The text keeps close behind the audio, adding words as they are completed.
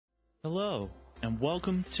Hello, and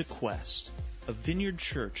welcome to Quest, a vineyard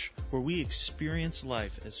church where we experience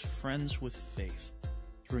life as friends with faith,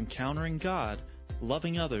 through encountering God,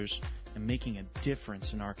 loving others, and making a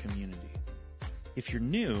difference in our community. If you're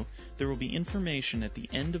new, there will be information at the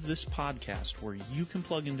end of this podcast where you can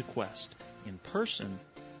plug into Quest, in person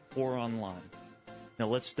or online. Now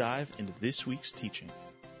let's dive into this week's teaching.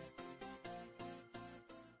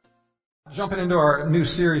 Jumping into our new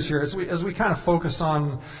series here, as we kind of focus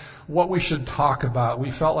on what we should talk about,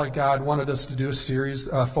 we felt like God wanted us to do a series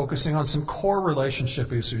focusing on some core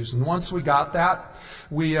relationship issues. And once we got that,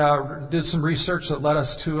 we did some research that led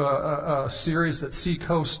us to a series that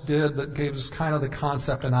Seacoast did that gave us kind of the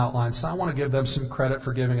concept and outline. So I want to give them some credit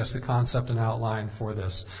for giving us the concept and outline for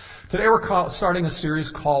this. Today we're starting a series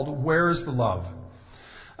called Where's the Love?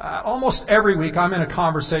 Almost every week I'm in a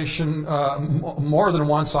conversation more than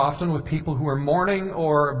once often with people who are mourning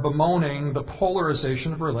or bemoaning the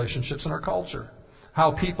polarization of relationships in our culture. How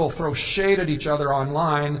people throw shade at each other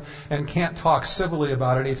online and can't talk civilly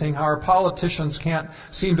about anything. How our politicians can't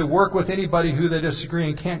seem to work with anybody who they disagree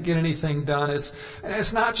and can't get anything done.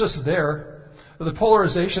 It's not just there. The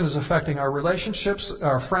polarization is affecting our relationships,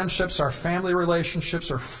 our friendships, our family relationships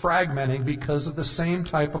are fragmenting because of the same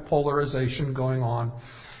type of polarization going on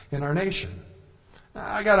in our nation.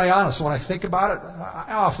 I gotta be honest, when I think about it,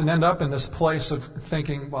 I often end up in this place of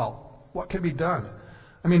thinking, well, what can be done?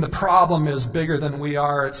 I mean, the problem is bigger than we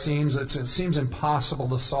are, it seems. It seems impossible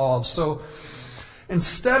to solve. So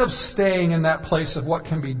instead of staying in that place of what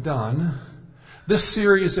can be done, this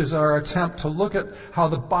series is our attempt to look at how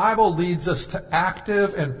the Bible leads us to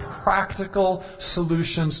active and practical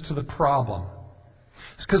solutions to the problem.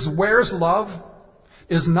 Because where's love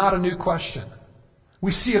is not a new question.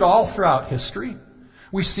 We see it all throughout history.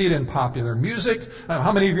 We see it in popular music.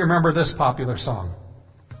 How many of you remember this popular song?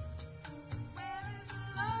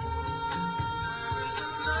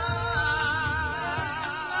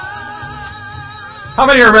 How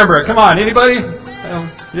many remember it? Come on, anybody?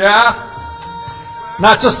 Yeah?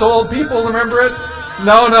 Not just old people remember it?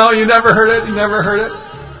 No, you never heard it. You never heard it.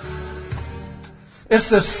 It's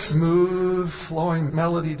this smooth, flowing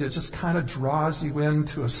melody that just kind of draws you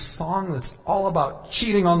into a song that's all about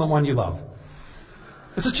cheating on the one you love.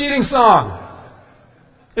 It's a cheating song.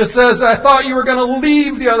 It says, I thought you were going to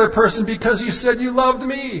leave the other person because you said you loved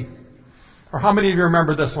me. Or how many of you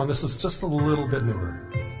remember this one? This is just a little bit newer.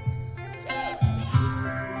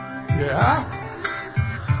 Yeah?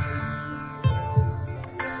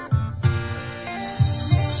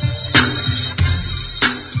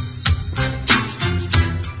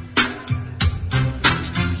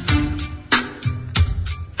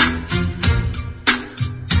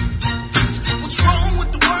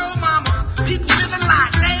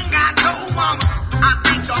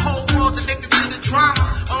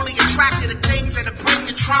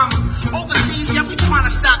 Overseas, yeah, we trying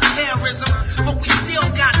to stop terrorism, but we still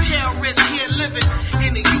got terrorists here living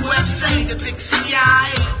in the USA, the big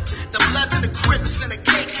CIA, the Bloods and the Crips and the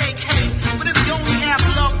KKK. But if you only have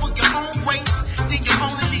love for your own race, then you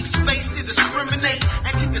only leave space to discriminate,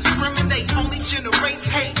 and to discriminate only generates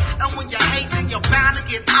hate. And when you hate, then you're bound to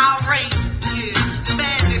get irate. Yeah,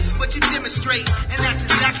 madness is what you demonstrate, and that's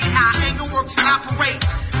exactly how anger works and operates.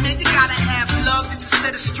 Man, you gotta have love just to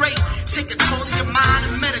set it straight. Take control of your mind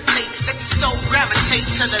and meditate. Let your soul gravitate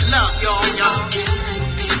to the love, y'all. Killing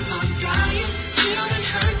people, dying, children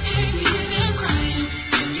hurt, hating and crying.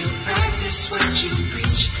 Can you practice what you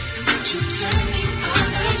preach and what you turn the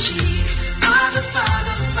other cheek? Father,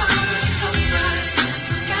 help us. Send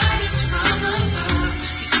some guidance from above.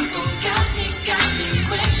 These people got me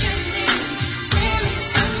questioning. Where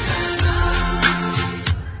is the love?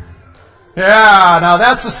 Yeah, now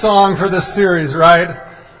that's the song for this series, right?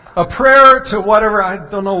 A prayer to whatever, I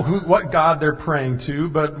don't know what God they're praying to,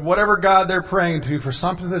 but whatever God they're praying to for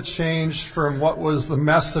something that changed from what was the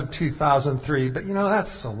mess of 2003. But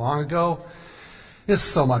that's so long ago. It's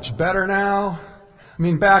so much better now. I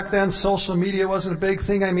mean, back then social media wasn't a big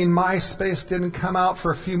thing. I mean, MySpace didn't come out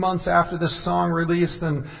for a few months after this song released,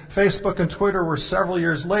 and Facebook and Twitter were several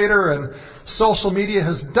years later, and social media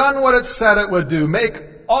has done what it said it would do. Make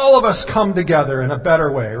all of us come together in a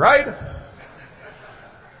better way, right?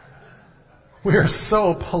 We are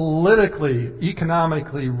so politically,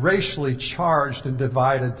 economically, racially charged and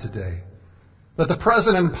divided today that the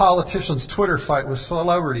president and politicians' Twitter fight with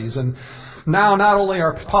celebrities. And now not only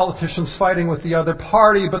are politicians fighting with the other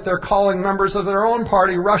party, but they're calling members of their own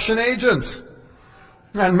party Russian agents.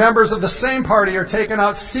 And members of the same party are taking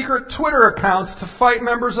out secret Twitter accounts to fight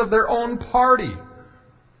members of their own party.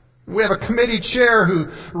 We have a committee chair who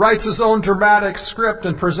writes his own dramatic script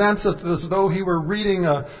and presents it as though he were reading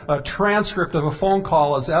a transcript of a phone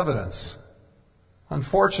call as evidence.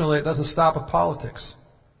 Unfortunately, it doesn't stop with politics.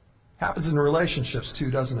 It happens in relationships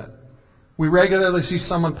too, doesn't it? We regularly see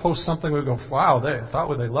someone post something, we go, wow, they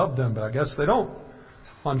thought they loved them, but I guess they don't.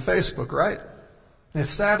 On Facebook, right? And it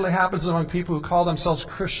sadly happens among people who call themselves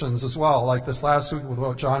Christians as well, like this last week with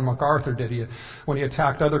what John MacArthur did when he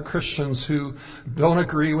attacked other Christians who don't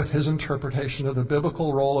agree with his interpretation of the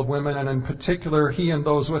biblical role of women, and in particular, he and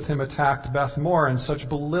those with him attacked Beth Moore in such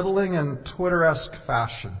belittling and Twitter-esque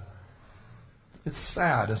fashion. It's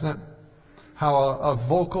sad, isn't it? How a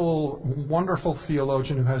vocal, wonderful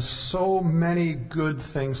theologian who has so many good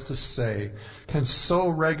things to say can so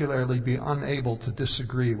regularly be unable to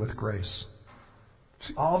disagree with grace.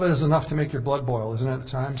 All of it is enough to make your blood boil, isn't it, at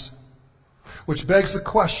times? Which begs the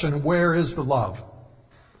question, where is the love?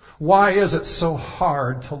 Why is it so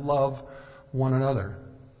hard to love one another?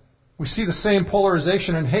 We see the same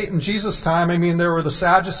polarization and hate in Jesus' time. I mean, there were the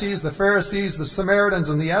Sadducees, the Pharisees, the Samaritans,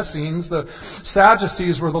 and the Essenes. The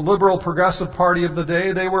Sadducees were the liberal progressive party of the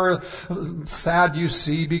day. They were sad, you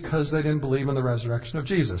see, because they didn't believe in the resurrection of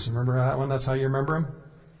Jesus. Remember that one? That's how you remember them?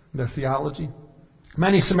 Their theology.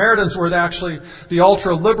 Many Samaritans were actually the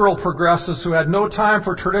ultra-liberal progressives who had no time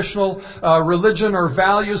for traditional religion or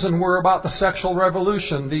values and were about the sexual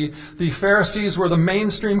revolution. The Pharisees were the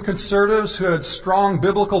mainstream conservatives who had strong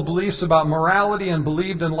biblical beliefs about morality and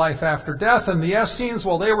believed in life after death. And the Essenes,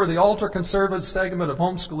 well, they were the ultra-conservative segment of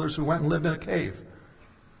homeschoolers who went and lived in a cave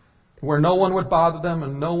where no one would bother them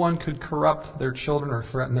and no one could corrupt their children or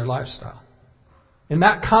threaten their lifestyle. In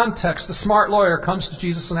that context, the smart lawyer comes to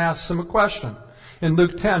Jesus and asks him a question. In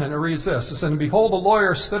Luke 10, and it reads this. It says, "And behold, the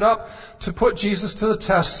lawyer stood up to put Jesus to the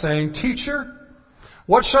test, saying, 'Teacher,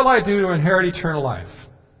 what shall I do to inherit eternal life?'"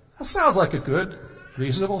 That sounds like a good,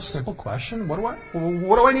 reasonable, simple question. What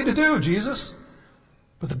do I need to do, Jesus?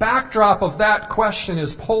 But the backdrop of that question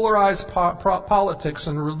is polarized politics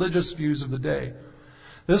and religious views of the day.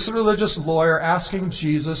 This religious lawyer asking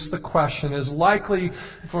Jesus the question is likely,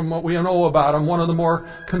 from what we know about him, one of the more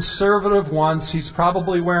conservative ones. He's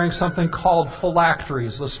probably wearing something called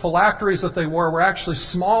phylacteries. Those phylacteries that they wore were actually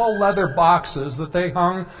small leather boxes that they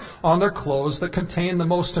hung on their clothes that contained the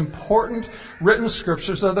most important written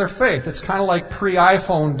scriptures of their faith. It's kind of like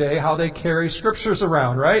pre-iPhone day, how they carry scriptures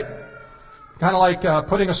around, right? Kind of like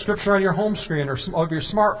putting a scripture on your home screen or of your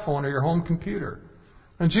smartphone or your home computer.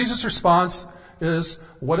 And Jesus' response is,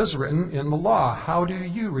 what is written in the law? How do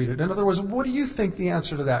you read it? In other words, what do you think the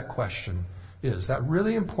answer to that question is? That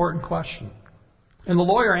really important question. And the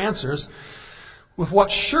lawyer answers with what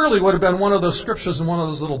surely would have been one of those scriptures in one of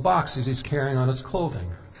those little boxes he's carrying on his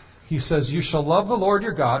clothing. He says, "You shall love the Lord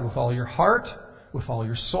your God with all your heart, with all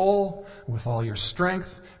your soul, with all your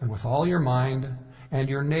strength, and with all your mind, and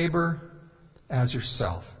your neighbor as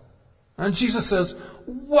yourself." And Jesus says,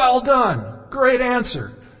 "Well done. Great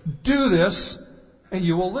answer. Do this and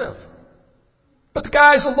you will live." But the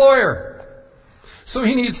guy's a lawyer. So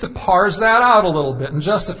he needs to parse that out a little bit and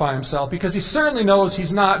justify himself, because he certainly knows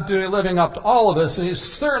he's not living up to all of this, and he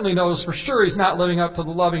certainly knows for sure he's not living up to the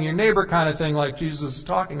loving your neighbor kind of thing like Jesus is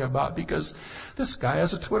talking about, because this guy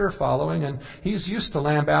has a Twitter following and he's used to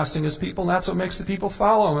lambasting his people, and that's what makes the people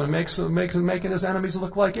follow him and making his enemies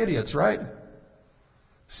look like idiots, right?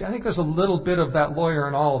 See, I think there's a little bit of that lawyer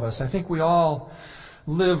in all of us. I think we all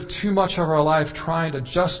live too much of our life trying to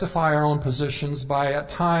justify our own positions by at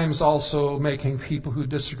times also making people who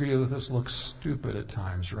disagree with us look stupid at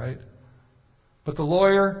times, right? But the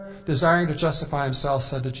lawyer, desiring to justify himself,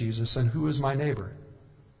 said to Jesus, "And who is my neighbor?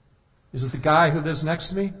 Is it the guy who lives next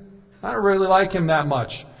to me? I don't really like him that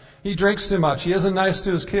much. He drinks too much. He isn't nice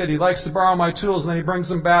to his kid. He likes to borrow my tools, and then he brings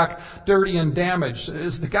them back dirty and damaged.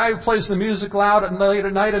 Is the guy who plays the music loud at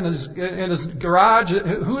night in his garage?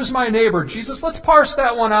 Who's my neighbor?" Jesus, let's parse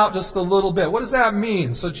that one out just a little bit. What does that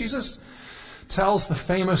mean? So Jesus tells the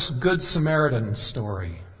famous Good Samaritan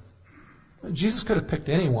story. Jesus could have picked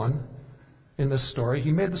anyone in this story.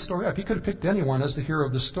 He made the story up. He could have picked anyone as the hero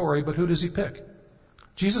of the story, but who does he pick?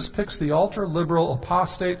 Jesus picks the ultra-liberal,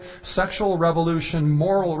 apostate, sexual revolution,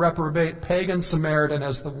 moral reprobate, pagan Samaritan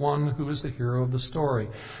as the one who is the hero of the story.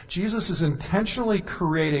 Jesus is intentionally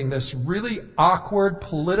creating this really awkward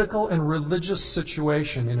political and religious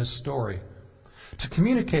situation in his story to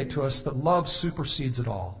communicate to us that love supersedes it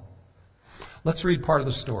all. Let's read part of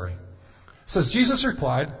the story. It says, Jesus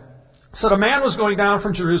replied, said, "A man was going down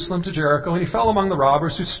from Jerusalem to Jericho, and he fell among the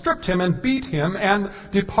robbers, who stripped him and beat him and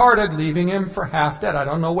departed, leaving him for half dead." I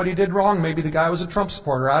don't know what he did wrong. Maybe the guy was a Trump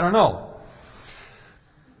supporter. I don't know.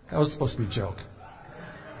 That was supposed to be a joke.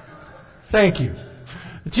 Thank you.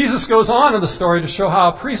 Jesus goes on in the story to show how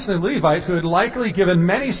a priest and Levite who had likely given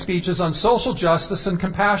many speeches on social justice and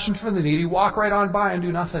compassion for the needy walk right on by and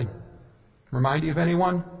do nothing. Remind you of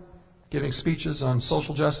anyone giving speeches on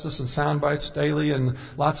social justice and sound bites daily and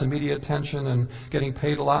lots of media attention and getting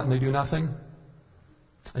paid a lot and they do nothing?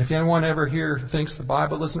 And if anyone ever here thinks the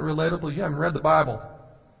Bible isn't relatable, you haven't read the Bible.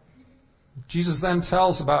 Jesus then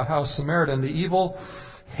tells about how Samaritan, the evil,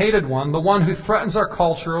 hated one, the one who threatens our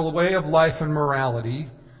culture, the way of life and morality,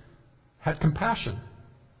 had compassion.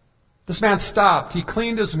 This man stopped. He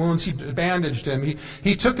cleaned his wounds. He bandaged him.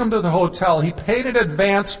 He took him to the hotel. He paid in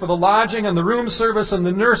advance for the lodging and the room service and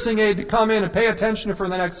the nursing aide to come in and pay attention for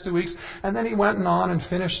the next 2 weeks. And then he went on and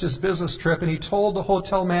finished his business trip. And he told the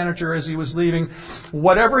hotel manager as he was leaving,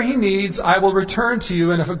 whatever he needs, I will return to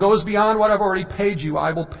you. And if it goes beyond what I've already paid you,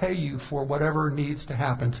 I will pay you for whatever needs to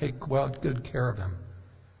happen. Take good care of him.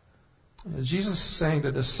 Jesus is saying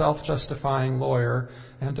to this self-justifying lawyer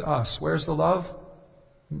and to us, where's the love?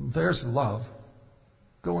 There's love.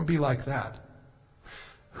 Go and be like that.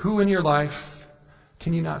 Who in your life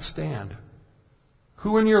can you not stand?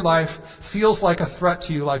 Who in your life feels like a threat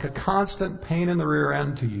to you, like a constant pain in the rear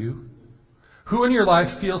end to you? Who in your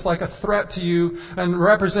life feels like a threat to you and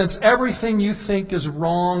represents everything you think is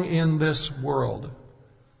wrong in this world?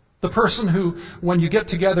 The person who, when you get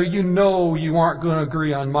together, you know you aren't going to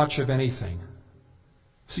agree on much of anything.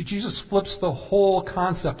 See, Jesus flips the whole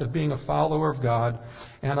concept of being a follower of God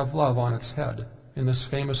and of love on its head in this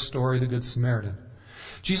famous story, the Good Samaritan.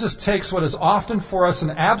 Jesus takes what is often for us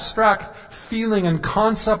an abstract feeling and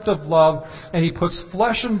concept of love, and he puts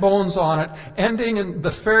flesh and bones on it, ending in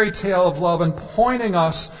the fairy tale of love and pointing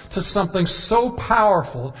us to something so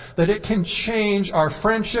powerful that it can change our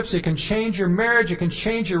friendships, it can change your marriage, it can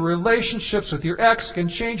change your relationships with your ex, it can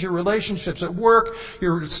change your relationships at work,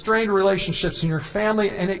 your strained relationships in your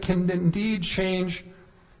family, and it can indeed change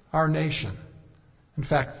our nation. In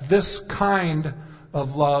fact, this kind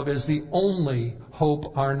of love is the only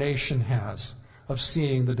hope our nation has of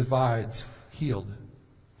seeing the divides healed.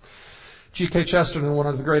 G.K. Chesterton, one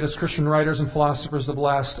of the greatest Christian writers and philosophers of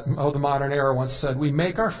the modern era, once said, we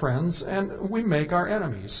make our friends and we make our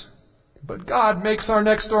enemies, but God makes our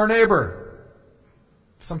next door neighbor.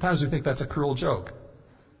 Sometimes we think that's a cruel joke.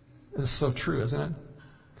 It's so true, isn't it?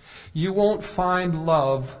 You won't find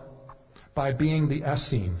love by being the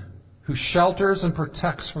Essene who shelters and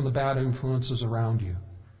protects from the bad influences around you.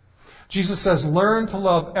 Jesus says, learn to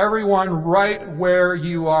love everyone right where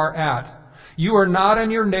you are at. You are not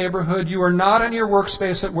in your neighborhood. You are not in your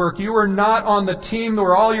workspace at work. You are not on the team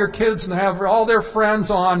where all your kids have all their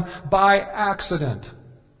friends on by accident.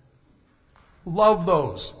 Love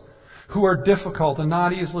those who are difficult and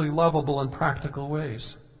not easily lovable in practical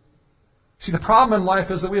ways. See, the problem in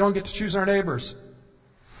life is that we don't get to choose our neighbors.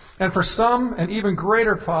 And for some, an even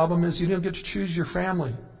greater problem is you don't get to choose your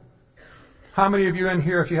family. How many of you in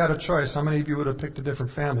here, if you had a choice, how many of you would have picked a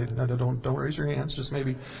different family? No, don't raise your hands, just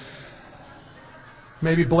maybe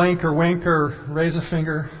blink or wink or raise a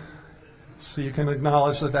finger so you can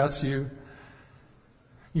acknowledge that that's you.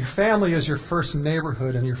 Your family is your first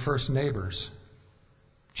neighborhood and your first neighbors.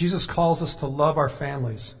 Jesus calls us to love our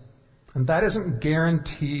families, and that isn't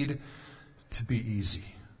guaranteed to be easy.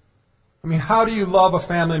 I mean, how do you love a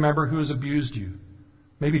family member who has abused you,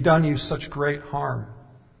 maybe done you such great harm?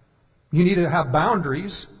 You need to have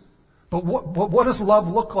boundaries, but what does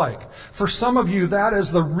love look like? For some of you, that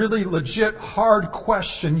is the really legit hard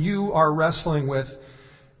question you are wrestling with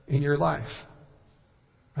in your life.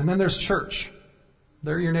 And then there's church.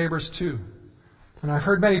 They're your neighbors too. And I've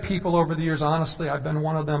heard many people over the years, honestly, I've been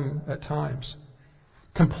one of them at times,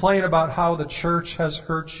 complain about how the church has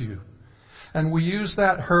hurt you. And we use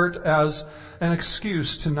that hurt as an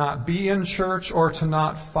excuse to not be in church or to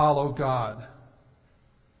not follow God.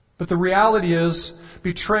 But the reality is,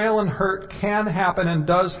 betrayal and hurt can happen and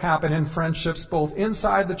does happen in friendships both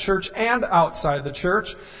inside the church and outside the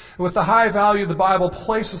church. With the high value the Bible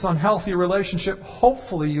places on healthy relationship,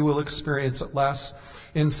 hopefully you will experience it less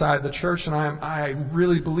inside the church. And I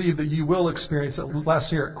really believe that you will experience it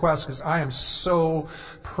less here at Quest, because I am so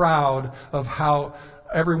proud of how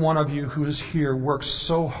every one of you who is here works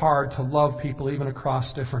so hard to love people even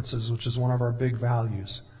across differences, which is one of our big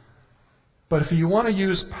values. But if you want to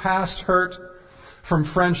use past hurt from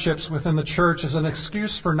friendships within the church as an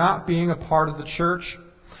excuse for not being a part of the church,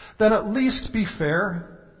 then at least be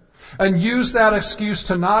fair and use that excuse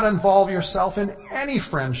to not involve yourself in any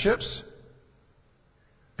friendships,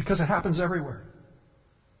 because it happens everywhere.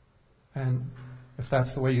 And if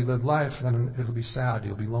that's the way you live life, then it'll be sad,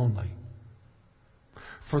 you'll be lonely.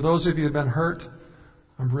 For those of you who have been hurt,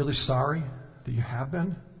 I'm really sorry that you have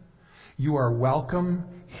been. You are welcome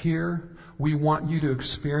here. We want you to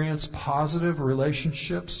experience positive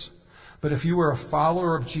relationships. But if you are a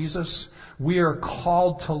follower of Jesus, we are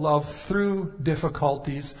called to love through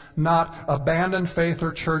difficulties, not abandon faith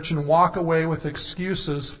or church and walk away with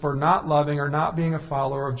excuses for not loving or not being a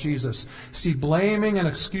follower of Jesus. See, blaming and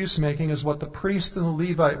excuse making is what the priest and the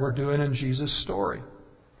Levite were doing in Jesus' story.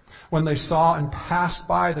 When they saw and passed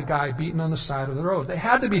by the guy beaten on the side of the road, they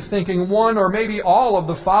had to be thinking one or maybe all of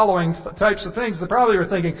the following types of things. They probably were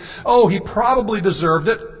thinking, oh, he probably deserved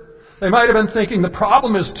it. They might have been thinking, the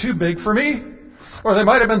problem is too big for me. Or they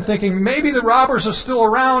might have been thinking, maybe the robbers are still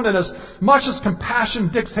around, and as much as compassion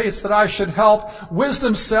dictates that I should help,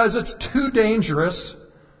 wisdom says it's too dangerous.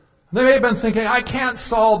 They may have been thinking, I can't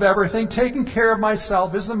solve everything. Taking care of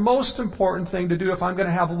myself is the most important thing to do if I'm going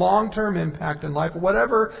to have long-term impact in life.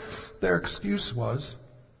 Whatever their excuse was,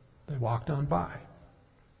 they walked on by.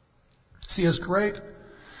 See, as great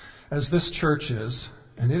as this church is,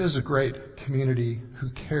 and it is a great community who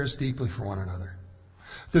cares deeply for one another,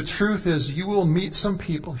 the truth is you will meet some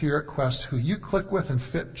people here at Quest who you click with and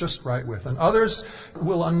fit just right with, and others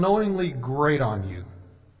will unknowingly grate on you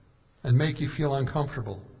and make you feel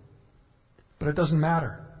uncomfortable. But it doesn't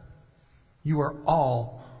matter. You are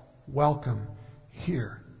all welcome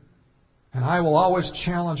here. And I will always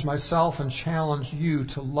challenge myself and challenge you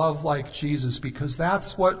to love like Jesus, because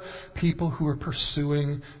that's what people who are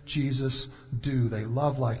pursuing Jesus do. They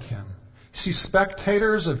love like him. You see,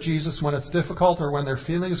 spectators of Jesus, when it's difficult or when their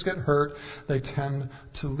feelings get hurt, they tend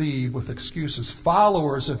to leave with excuses.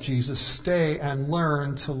 Followers of Jesus stay and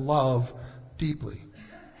learn to love deeply.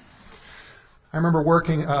 I remember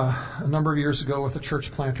working a number of years ago with a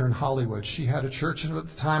church planter in Hollywood. She had a church, at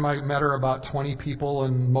the time I met her, about 20 people,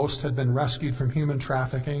 and most had been rescued from human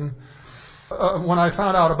trafficking. When I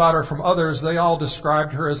found out about her from others, they all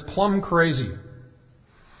described her as plumb crazy.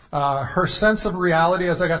 Her sense of reality,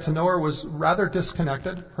 as I got to know her, was rather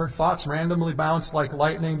disconnected. Her thoughts randomly bounced like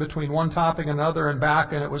lightning between one topic and another and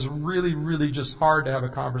back, and it was really, really just hard to have a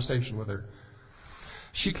conversation with her.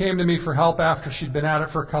 She came to me for help after she'd been at it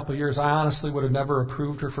for a couple of years. I honestly would have never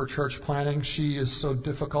approved her for church planting. She is so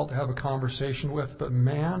difficult to have a conversation with, but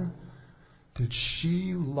man, did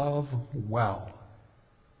she love well.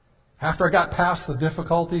 After I got past the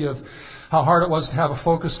difficulty of how hard it was to have a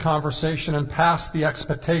focused conversation and past the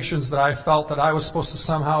expectations that I felt that I was supposed to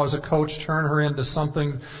somehow as a coach turn her into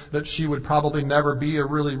something that she would probably never be, a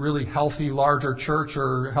really, really healthy, larger church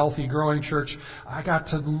or healthy, growing church, I got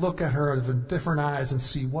to look at her with different eyes and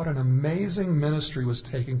see what an amazing ministry was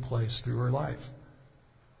taking place through her life.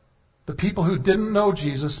 The people who didn't know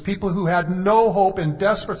Jesus, people who had no hope in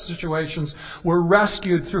desperate situations, were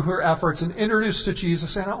rescued through her efforts and introduced to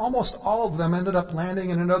Jesus, and almost all of them ended up landing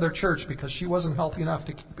in another church because she wasn't healthy enough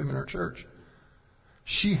to keep him in her church.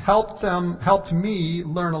 She helped me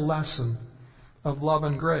learn a lesson of love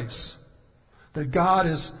and grace. That God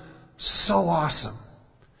is so awesome.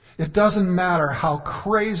 It doesn't matter how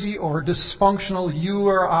crazy or dysfunctional you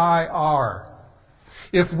or I are.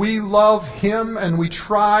 If we love him and we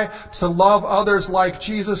try to love others like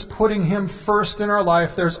Jesus, putting him first in our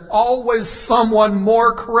life, there's always someone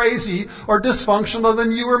more crazy or dysfunctional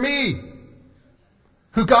than you or me,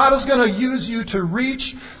 who God is going to use you to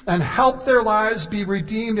reach and help their lives be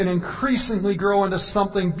redeemed and increasingly grow into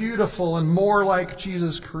something beautiful and more like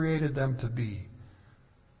Jesus created them to be.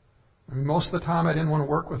 I mean, most of the time I didn't want to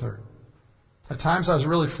work with her. At times I was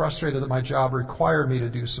really frustrated that my job required me to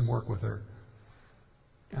do some work with her.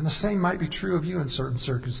 And the same might be true of you in certain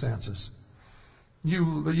circumstances. You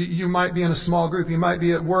might be in a small group, you might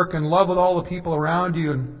be at work and love with all the people around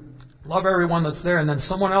you and love everyone that's there, and then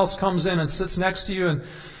someone else comes in and sits next to you and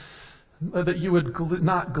that you would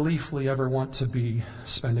not gleefully ever want to be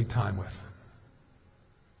spending time with.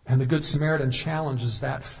 And the Good Samaritan challenges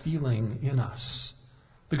that feeling in us.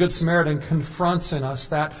 The Good Samaritan confronts in us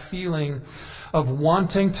that feeling of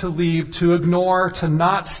wanting to leave, to ignore, to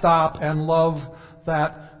not stop and love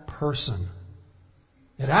that person.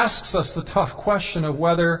 It asks us the tough question of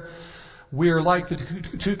whether we are like the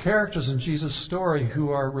two characters in Jesus' story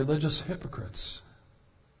who are religious hypocrites.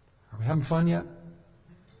 Are we having fun yet?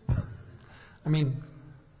 I mean,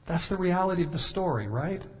 that's the reality of the story,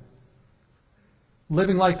 right?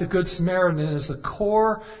 Living like the Good Samaritan is the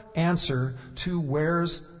core answer to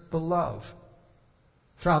where's the love.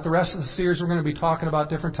 Throughout the rest of the series, we're going to be talking about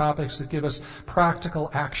different topics that give us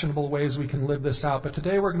practical, actionable ways we can live this out. But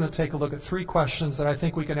today we're going to take a look at 3 questions that I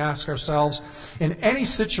think we can ask ourselves in any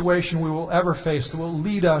situation we will ever face that will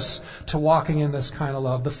lead us to walking in this kind of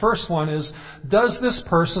love. The first one is, does this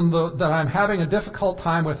person that I'm having a difficult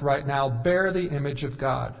time with right now bear the image of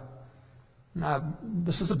God? Now,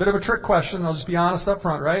 this is a bit of a trick question. I'll just be honest up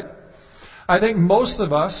front, right? I think most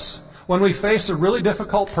of us, when we face a really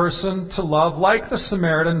difficult person to love, like the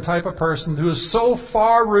Samaritan type of person who is so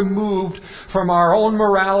far removed from our own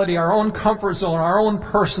morality, our own comfort zone, our own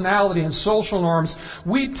personality and social norms,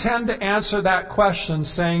 we tend to answer that question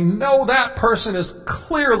saying, no, that person is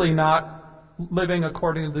clearly not living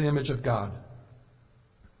according to the image of God.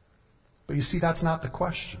 But you see, that's not the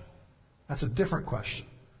question. That's a different question.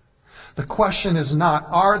 The question is not,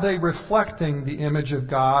 are they reflecting the image of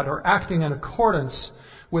God or acting in accordance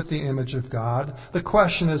with the image of God? The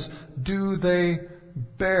question is, do they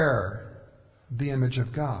bear the image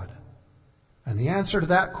of God? And the answer to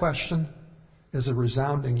that question is a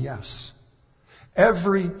resounding yes.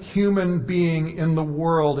 Every human being in the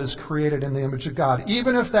world is created in the image of God,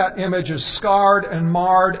 even if that image is scarred and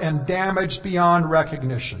marred and damaged beyond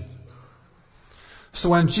recognition. So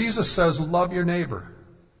when Jesus says, love your neighbor,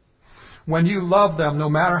 when you love them, no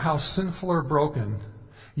matter how sinful or broken,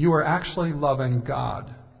 you are actually loving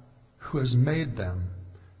God, who has made them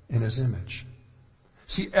in His image.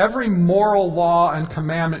 See, every moral law and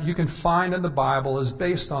commandment you can find in the Bible is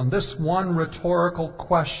based on this one rhetorical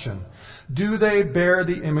question. Do they bear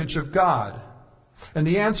the image of God? And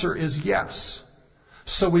the answer is yes.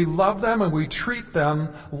 So we love them and we treat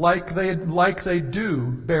them like they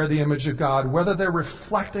do bear the image of God, whether they're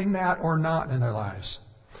reflecting that or not in their lives.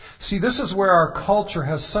 See, this is where our culture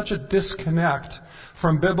has such a disconnect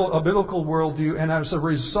from a biblical worldview, and as a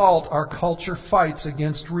result, our culture fights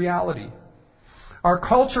against reality. Our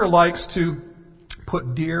culture likes to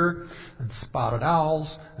put deer and spotted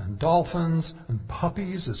owls and dolphins and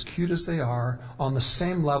puppies, as cute as they are, on the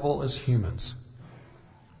same level as humans.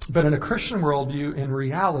 But in a Christian worldview, in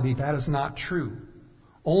reality, that is not true.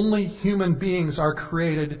 Only human beings are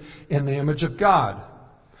created in the image of God.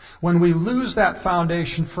 When we lose that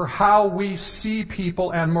foundation for how we see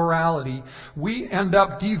people and morality, we end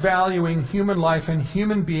up devaluing human life and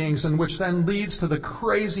human beings, and which then leads to the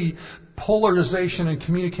crazy polarization and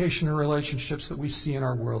communication and relationships that we see in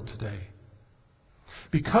our world today.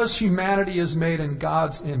 Because humanity is made in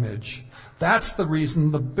God's image, that's the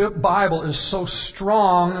reason the Bible is so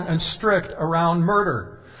strong and strict around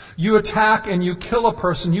murder. You attack and you kill a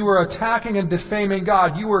person, you are attacking and defaming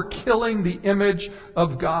God. You are killing the image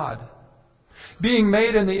of God. Being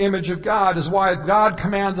made in the image of God is why God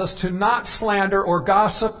commands us to not slander or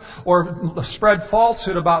gossip or spread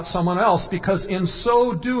falsehood about someone else, because in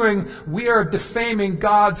so doing, we are defaming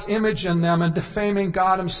God's image in them and defaming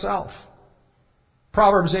God Himself.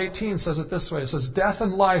 Proverbs 18 says it this way. It says, death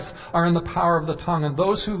and life are in the power of the tongue, and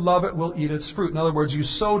those who love it will eat its fruit. In other words, you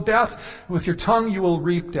sow death with your tongue, you will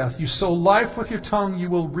reap death. You sow life with your tongue, you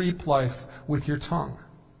will reap life with your tongue.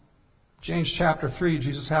 James chapter 3,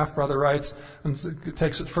 Jesus' half-brother writes, and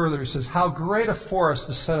takes it further. He says, how great a forest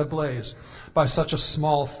is set ablaze by such a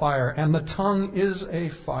small fire, and the tongue is a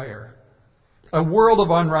fire, a world of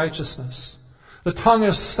unrighteousness. The tongue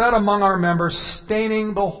is set among our members,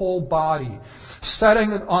 staining the whole body,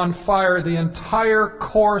 setting on fire the entire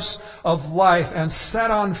course of life, and set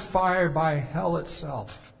on fire by hell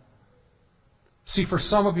itself. See, for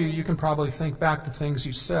some of you, you can probably think back to things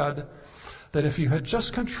you said that if you had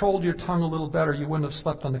just controlled your tongue a little better, you wouldn't have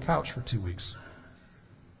slept on the couch for 2 weeks.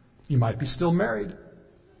 You might be still married.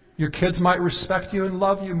 Your kids might respect you and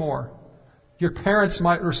love you more. Your parents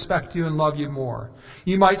might respect you and love you more.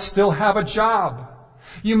 You might still have a job.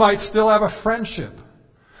 You might still have a friendship.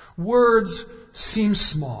 Words seem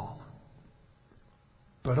small,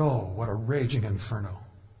 but oh, what a raging inferno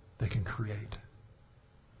they can create.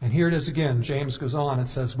 And here it is again. James goes on and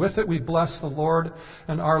says, with it we bless the Lord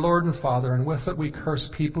and our Lord and Father, and with it we curse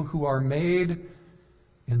people who are made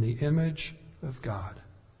in the image of God.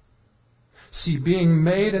 See, being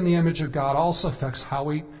made in the image of God also affects how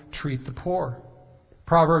we treat the poor.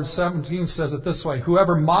 Proverbs 17 says it this way,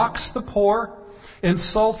 whoever mocks the poor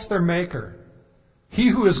insults their maker. He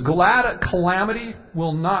who is glad at calamity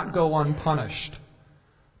will not go unpunished.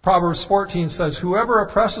 Proverbs 14 says, whoever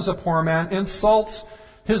oppresses a poor man insults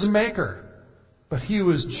his maker, but he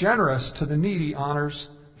who is generous to the needy honors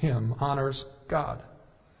him, honors God.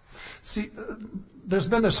 See, there's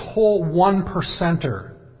been this whole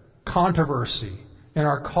 1%er controversy in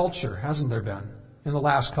our culture, hasn't there been, in the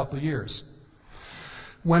last couple of years?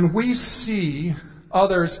 When we see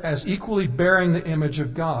others as equally bearing the image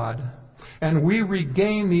of God, and we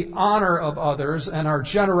regain the honor of others and our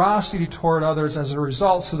generosity toward others as a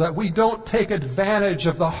result, so that we don't take advantage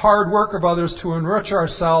of the hard work of others to enrich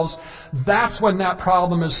ourselves, that's when that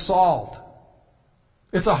problem is solved.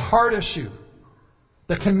 It's a heart issue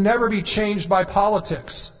that can never be changed by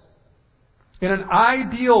politics. In an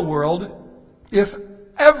ideal world, If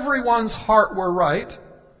everyone's heart were right,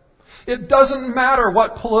 it doesn't matter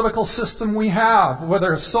what political system we have,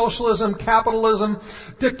 whether it's socialism, capitalism,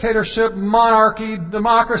 dictatorship, monarchy,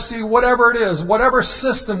 democracy, whatever it is, whatever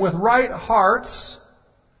system with right hearts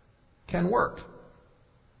can work.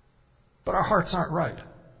 But our hearts aren't right,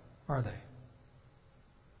 are they?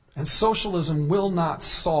 And socialism will not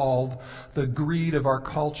solve the greed of our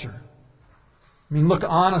culture. I mean, look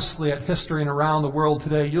honestly at history and around the world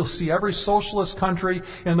today. You'll see every socialist country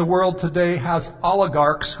in the world today has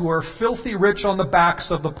oligarchs who are filthy rich on the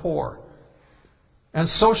backs of the poor. And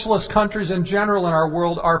socialist countries in general in our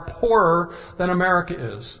world are poorer than America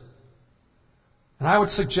is. And I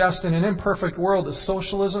would suggest in an imperfect world that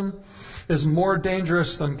socialism is more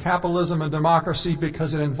dangerous than capitalism and democracy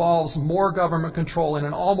because it involves more government control. And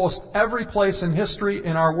in almost every place in history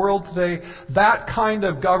in our world today, that kind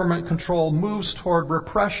of government control moves toward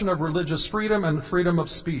repression of religious freedom and freedom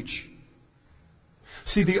of speech.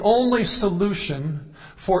 See, the only solution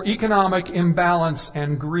for economic imbalance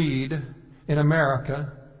and greed in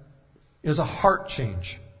America is a heart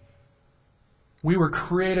change. We were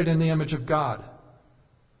created in the image of God.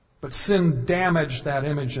 But sin damaged that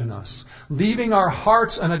image in us, leaving our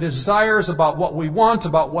hearts and our desires about what we want,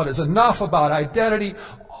 about what is enough, about identity,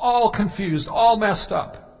 all confused, all messed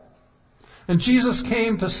up. And Jesus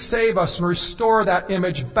came to save us and restore that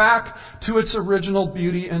image back to its original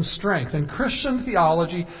beauty and strength. In Christian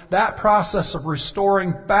theology, that process of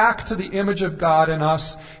restoring back to the image of God in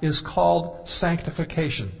us is called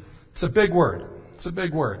sanctification. It's a big word. It's a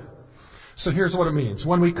big word. So here's what it means.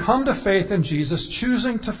 When we come to faith in Jesus,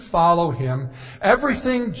 choosing to follow Him,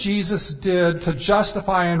 everything Jesus did to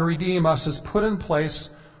justify and redeem us is put in place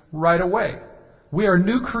right away. We are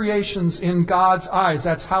new creations in God's eyes.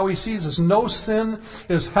 That's how He sees us. No sin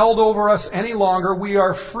is held over us any longer. We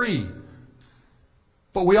are free.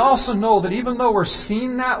 But we also know that even though we're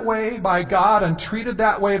seen that way by God and treated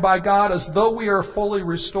that way by God, as though we are fully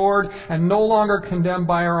restored and no longer condemned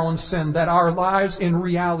by our own sin, that our lives in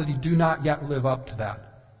reality do not yet live up to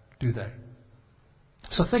that, do they?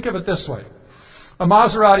 So think of it this way. A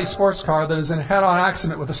Maserati sports car that is in a head-on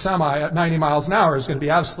accident with a semi at 90 miles an hour is going to be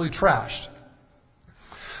absolutely trashed.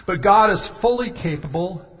 But God is fully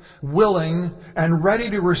capable, willing, and ready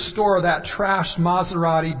to restore that trashed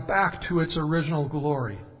Maserati back to its original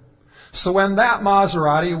glory. So when that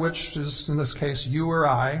Maserati, which is in this case you or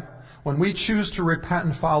I, when we choose to repent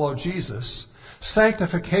and follow Jesus,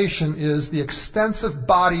 sanctification is the extensive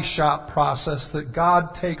body shop process that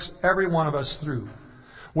God takes every one of us through,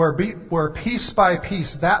 where piece by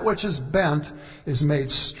piece that which is bent is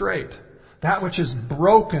made straight. That which is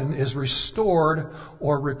broken is restored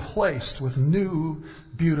or replaced with new,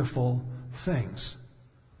 beautiful things.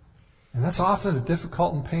 And that's often a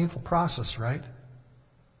difficult and painful process, right?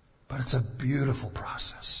 But it's a beautiful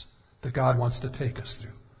process that God wants to take us through.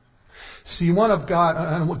 See,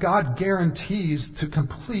 God guarantees to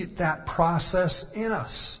complete that process in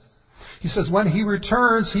us. He says when He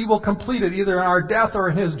returns, He will complete it, either in our death or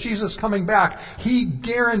in His Jesus coming back. He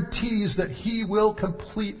guarantees that He will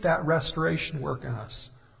complete that restoration work in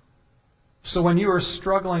us. So when you are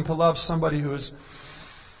struggling to love somebody who is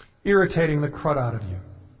irritating the crud out of you,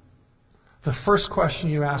 the first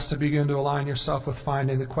question you ask to begin to align yourself with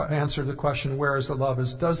finding the answer to the question, where is the love,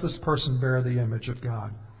 is, does this person bear the image of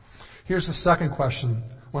God? Here's the second question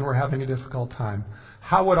when we're having a difficult time.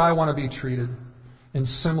 How would I want to be treated in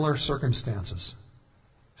similar circumstances?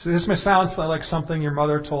 See, this may sound like something your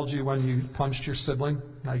mother told you when you punched your sibling.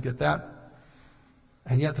 I get that.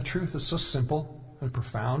 And yet the truth is so simple and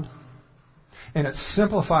profound. And it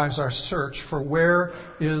simplifies our search for where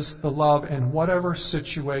is the love in whatever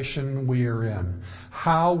situation we are in.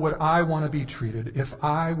 How would I want to be treated if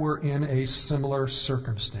I were in a similar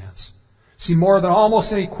circumstance? See, more than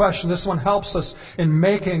almost any question, this one helps us in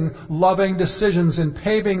making loving decisions and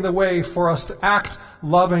paving the way for us to act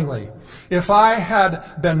lovingly. If I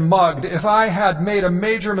had been mugged, if I had made a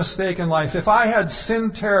major mistake in life, if I had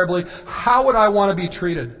sinned terribly, how would I want to be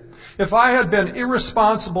treated? If I had been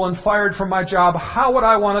irresponsible and fired from my job, how would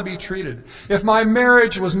I want to be treated? If my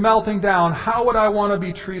marriage was melting down, how would I want to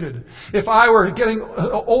be treated? If I were getting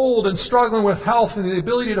old and struggling with health and the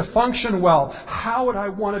ability to function well, how would I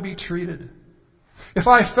want to be treated? If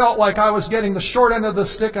I felt like I was getting the short end of the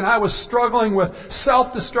stick and I was struggling with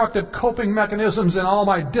self-destructive coping mechanisms and all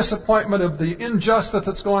my disappointment of the injustice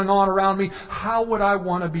that's going on around me, how would I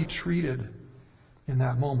want to be treated in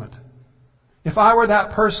that moment? If I were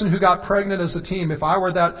that person who got pregnant as a teen, if I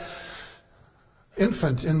were that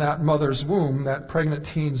infant in that mother's womb, that pregnant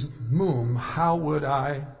teen's womb, how would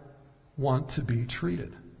I want to be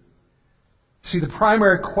treated? See, the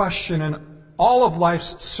primary question in all of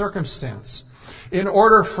life's circumstance, in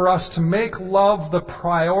order for us to make love the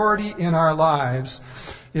priority in our lives,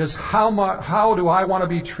 is how do I want to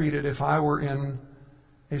be treated if I were in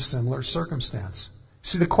a similar circumstance?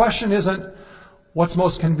 See, the question isn't what's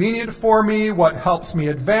most convenient for me, what helps me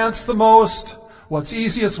advance the most, what's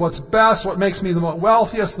easiest, what's best, what makes me the most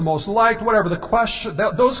wealthiest, the most liked, whatever.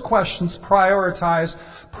 Those questions prioritize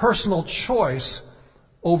personal choice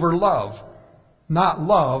over love, not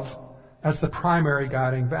love as the primary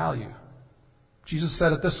guiding value. Jesus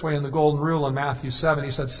said it this way in the Golden Rule in Matthew 7.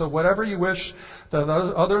 He said, "So whatever you wish that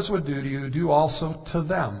others would do to you, do also to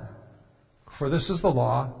them. For this is the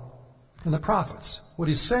law and the prophets." What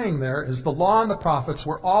he's saying there is the law and the prophets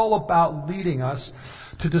were all about leading us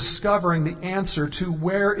to discovering the answer to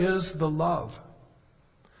where is the love.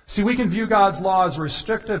 See, we can view God's law as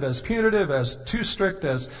restrictive, as punitive, as too strict,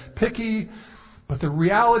 as picky, but the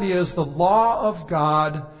reality is the law of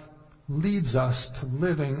God leads us to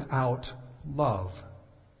living out love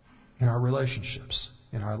in our relationships,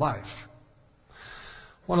 in our life.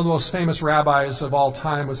 One of the most famous rabbis of all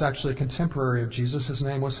time was actually a contemporary of Jesus. His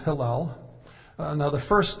name was Hillel. Now, the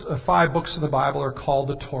first 5 books of the Bible are called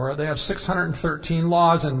the Torah. They have 613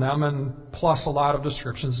 laws in them, and plus a lot of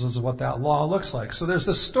descriptions of what that law looks like. So there's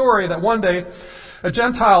this story that one day a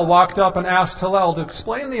Gentile walked up and asked Hillel to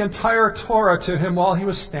explain the entire Torah to him while he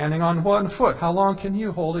was standing on one foot. How long can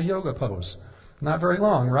you hold a yoga pose? Not very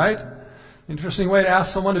long, right? Interesting way to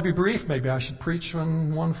ask someone to be brief. Maybe I should preach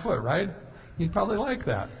on one foot, right? You'd probably like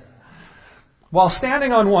that. While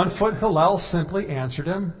standing on one foot, Hillel simply answered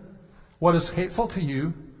him, "What is hateful to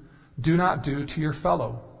you, do not do to your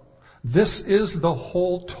fellow. This is the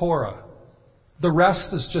whole Torah. The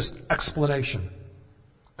rest is just explanation.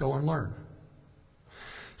 Go and learn."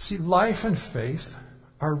 See, life and faith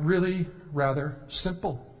are really rather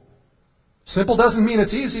simple. Simple doesn't mean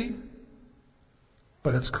it's easy,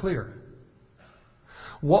 but it's clear.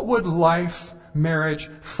 What would life,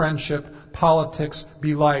 marriage, friendship, politics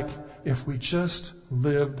be like if we just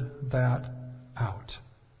lived that out?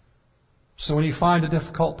 So when you find a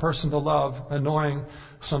difficult person to love, annoying,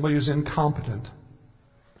 somebody who's incompetent,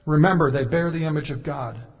 remember they bear the image of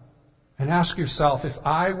God. And ask yourself, if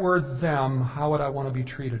I were them, how would I want to be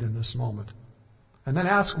treated in this moment? And then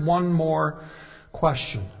ask one more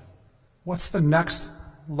question. What's the next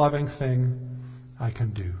loving thing I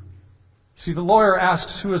can do? See, the lawyer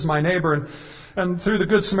asks, who is my neighbor? And through the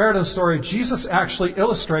Good Samaritan story, Jesus actually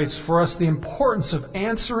illustrates for us the importance of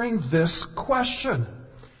answering this question.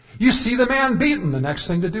 You see the man beaten, the next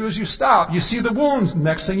thing to do is you stop. You see the wounds, the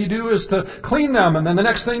next thing you do is to clean them, and then the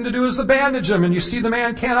next thing to do is to bandage them. And you see the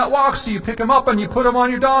man cannot walk, so you pick him up and you put him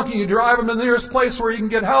on your donkey and you drive him to the nearest place where you can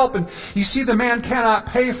get help. And you see the man cannot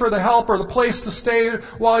pay for the help or the place to stay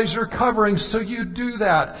while he's recovering, so you do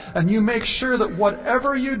that. And you make sure that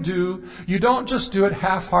whatever you do, you don't just do it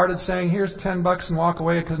half-hearted saying, here's $10 and walk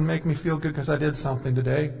away, it can make me feel good because I did something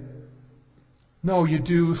today. No, you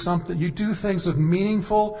do something. You do things with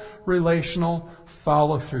meaningful, relational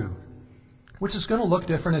follow-through, which is going to look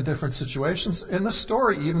different in different situations. In the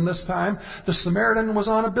story, even this time, the Samaritan was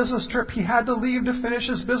on a business trip. He had to leave to finish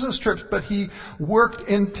his business trip, but he worked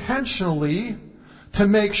intentionally to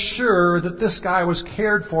make sure that this guy was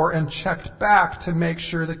cared for and checked back to make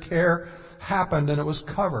sure the care happened and it was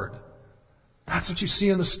covered. That's what you see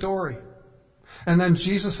in the story. And then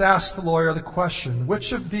Jesus asked the lawyer the question,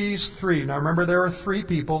 which of these 3, now remember there are 3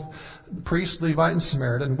 people, priest, Levite, and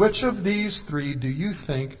Samaritan, which of these 3 do you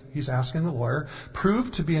think, he's asking the lawyer,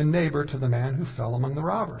 proved to be a neighbor to the man who fell among the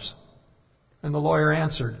robbers? And the lawyer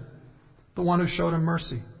answered, the one who showed him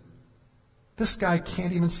mercy. This guy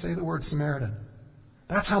can't even say the word Samaritan.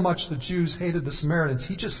 That's how much the Jews hated the Samaritans.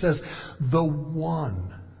 He just says, the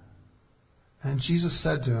one. And Jesus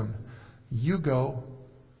said to him, you go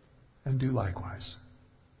and do likewise.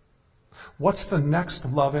 What's the next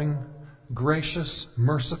loving, gracious,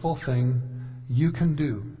 merciful thing you can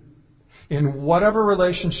do in whatever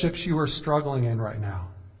relationships you are struggling in right now?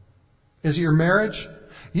 Is it your marriage?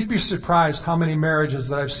 You'd be surprised how many marriages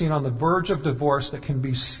that I've seen on the verge of divorce that can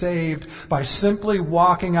be saved by simply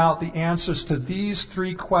walking out the answers to these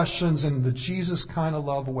 3 questions in the Jesus kind of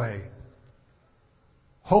love way.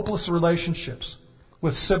 Hopeless relationships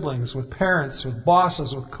with siblings, with parents, with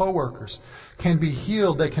bosses, with coworkers can be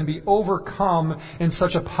healed. They can be overcome in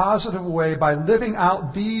such a positive way by living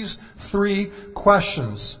out these 3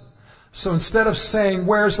 questions. So instead of saying,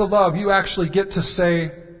 where's the love? You actually get to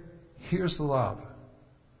say, here's the love.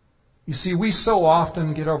 You see, we so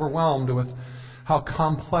often get overwhelmed with how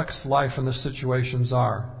complex life and the situations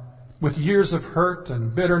are, with years of hurt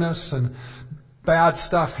and bitterness and bad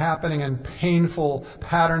stuff happening and painful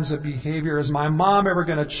patterns of behavior. Is my mom ever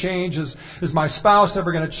going to change? Is my spouse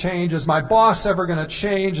ever going to change? Is my boss ever going to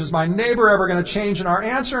change? Is my neighbor ever going to change? And our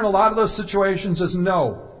answer in a lot of those situations is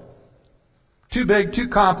no. Too big, too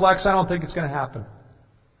complex, I don't think it's going to happen.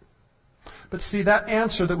 But see, that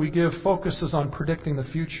answer that we give focuses on predicting the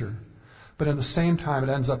future, but at the same time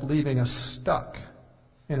it ends up leaving us stuck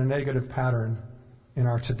in a negative pattern in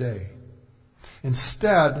our today.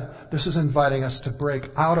 Instead, this is inviting us to break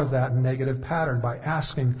out of that negative pattern by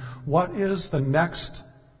asking, what is the next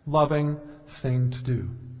loving thing to do?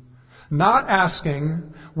 Not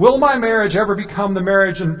asking, will my marriage ever become the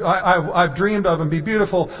marriage I've dreamed of and be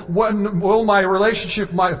beautiful? When will my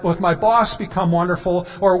relationship with my boss become wonderful?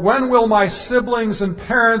 Or when will my siblings and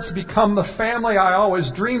parents become the family I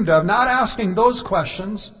always dreamed of? Not asking those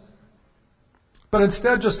questions, but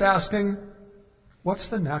instead just asking, what's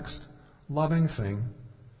the next loving thing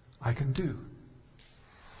I can do?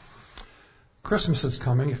 Christmas is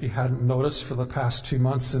coming, if you hadn't noticed, for the past 2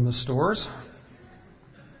 months in the stores.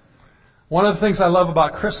 One of the things I love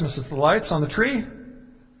about Christmas is the lights on the tree.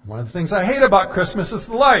 One of the things I hate about Christmas is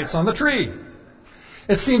the lights on the tree.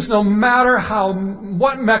 It seems no matter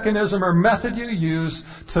what mechanism or method you use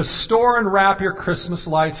to store and wrap your Christmas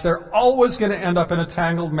lights, they're always going to end up in a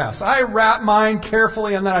tangled mess. I wrap mine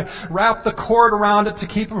carefully, and then I wrap the cord around it to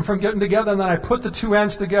keep them from getting together, and then I put the two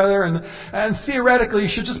ends together, and theoretically you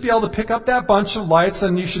should just be able to pick up that bunch of lights,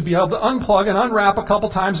 and you should be able to unplug and unwrap a couple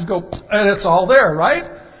times and go, and it's all there, right?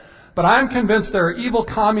 But I'm convinced there are evil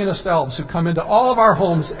communist elves who come into all of our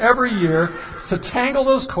homes every year to tangle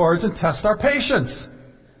those cords and test our patience.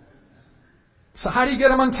 So how do you get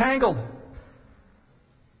them untangled?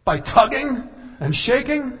 By tugging and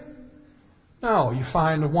shaking? No, you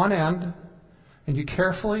find one end and you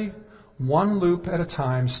carefully, one loop at a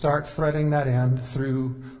time, start threading that end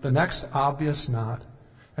through the next obvious knot.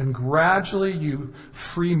 And gradually you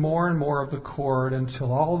free more and more of the cord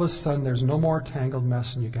until all of a sudden there's no more tangled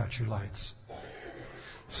mess and you got your lights.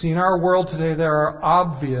 See, in our world today there are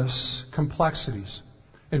obvious complexities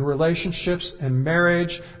in relationships and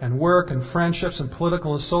marriage and work and friendships and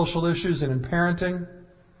political and social issues and in parenting.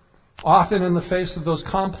 Often in the face of those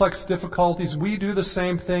complex difficulties, we do the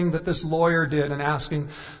same thing that this lawyer did in asking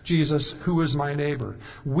Jesus, who is my neighbor?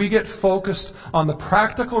 We get focused on the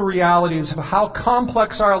practical realities of how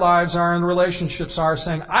complex our lives are and relationships are,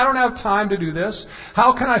 saying, I don't have time to do this.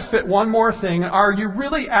 How can I fit one more thing? Are you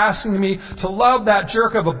really asking me to love that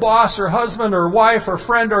jerk of a boss or husband or wife or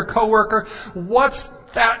friend or coworker? What's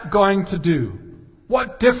that going to do?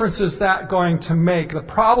 What difference is that going to make? The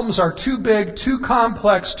problems are too big, too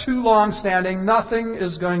complex, too long-standing. Nothing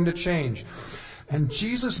is going to change. And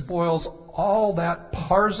Jesus boils all that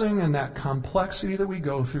parsing and that complexity that we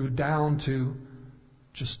go through down to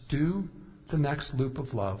just do the next loop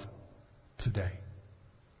of love today.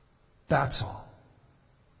 That's all.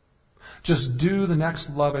 Just do the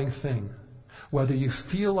next loving thing, whether you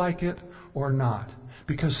feel like it or not.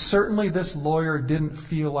 Because certainly this lawyer didn't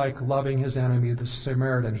feel like loving his enemy, the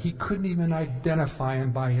Samaritan. He couldn't even identify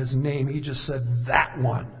him by his name. He just said, that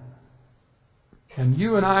one. And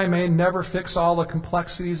you and I may never fix all the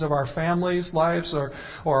complexities of our families' lives or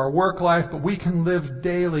our work life, but we can live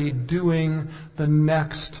daily doing the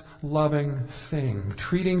next loving thing,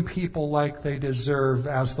 treating people like they deserve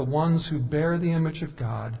as the ones who bear the image of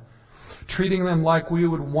God, treating them like we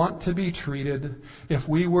would want to be treated if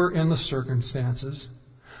we were in the circumstances.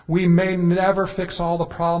 We may never fix all the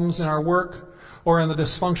problems in our work or in the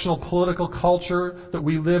dysfunctional political culture that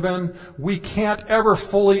we live in. We can't ever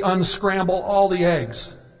fully unscramble all the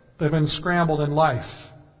eggs that have been scrambled in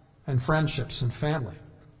life and friendships and family.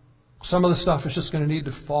 Some of the stuff is just going to need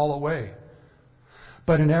to fall away.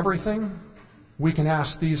 But in everything, we can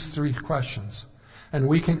ask these three questions, and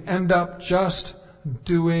we can end up just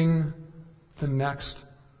doing the next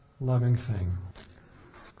loving thing.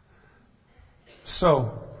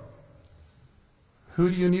 So, who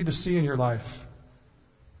do you need to see in your life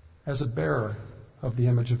as a bearer of the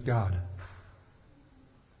image of God?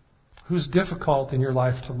 Who's difficult in your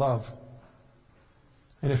life to love?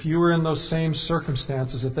 And if you were in those same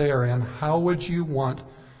circumstances that they are in, how would you want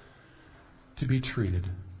to be treated?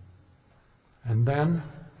 And then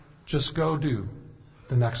just go do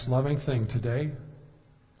the next loving thing today,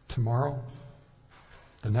 tomorrow,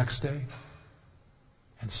 the next day,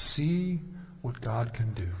 and see what God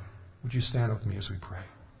can do. Would you stand with me as we pray?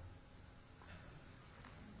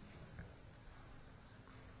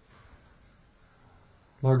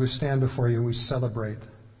 Lord, we stand before you and we celebrate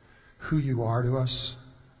who you are to us,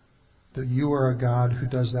 that you are a God who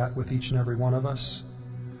does that with each and every one of us,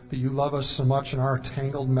 that you love us so much in our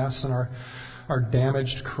tangled mess and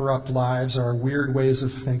damaged, corrupt lives, our weird ways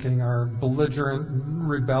of thinking, our belligerent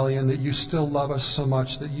rebellion, that you still love us so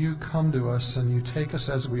much that you come to us and you take us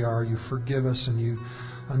as we are, you forgive us, and you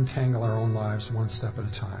untangle our own lives one step at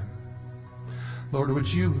a time. Lord,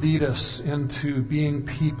 would you lead us into being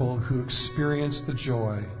people who experience the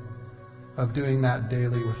joy of doing that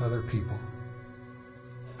daily with other people?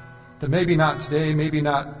 That maybe not today, maybe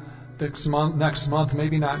not next month,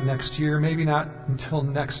 maybe not next year, maybe not until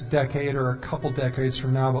next decade or a couple decades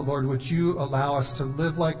from now, but Lord, would you allow us to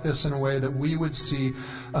live like this in a way that we would see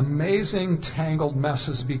amazing tangled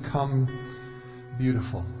messes become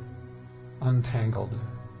beautiful, untangled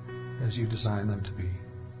as you design them to be.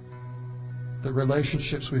 The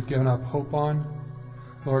relationships we've given up hope on,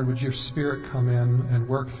 Lord, would your Spirit come in and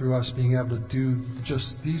work through us being able to do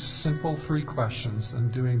just these simple 3 questions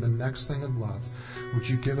and doing the next thing of love. Would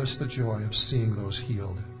you give us the joy of seeing those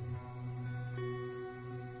healed?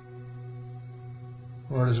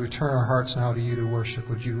 Lord, as we turn our hearts now to you to worship,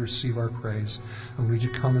 would you receive our praise? And would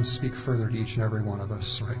you come and speak further to each and every one of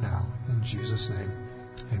us right now? In Jesus' name,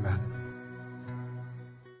 amen.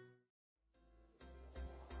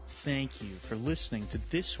 Thank you for listening to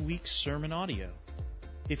this week's sermon audio.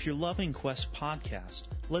 If you're loving Quest Podcast,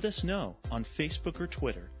 let us know on Facebook or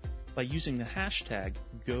Twitter by using the hashtag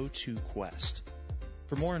 #GoToQuest.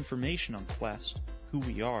 For more information on Quest, who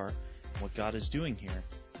we are, and what God is doing here,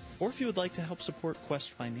 or if you would like to help support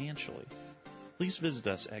Quest financially, please visit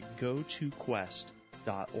us at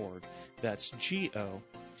gotoquest.org. That's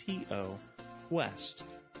GOTO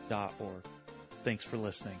Quest.org. Thanks for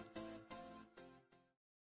listening.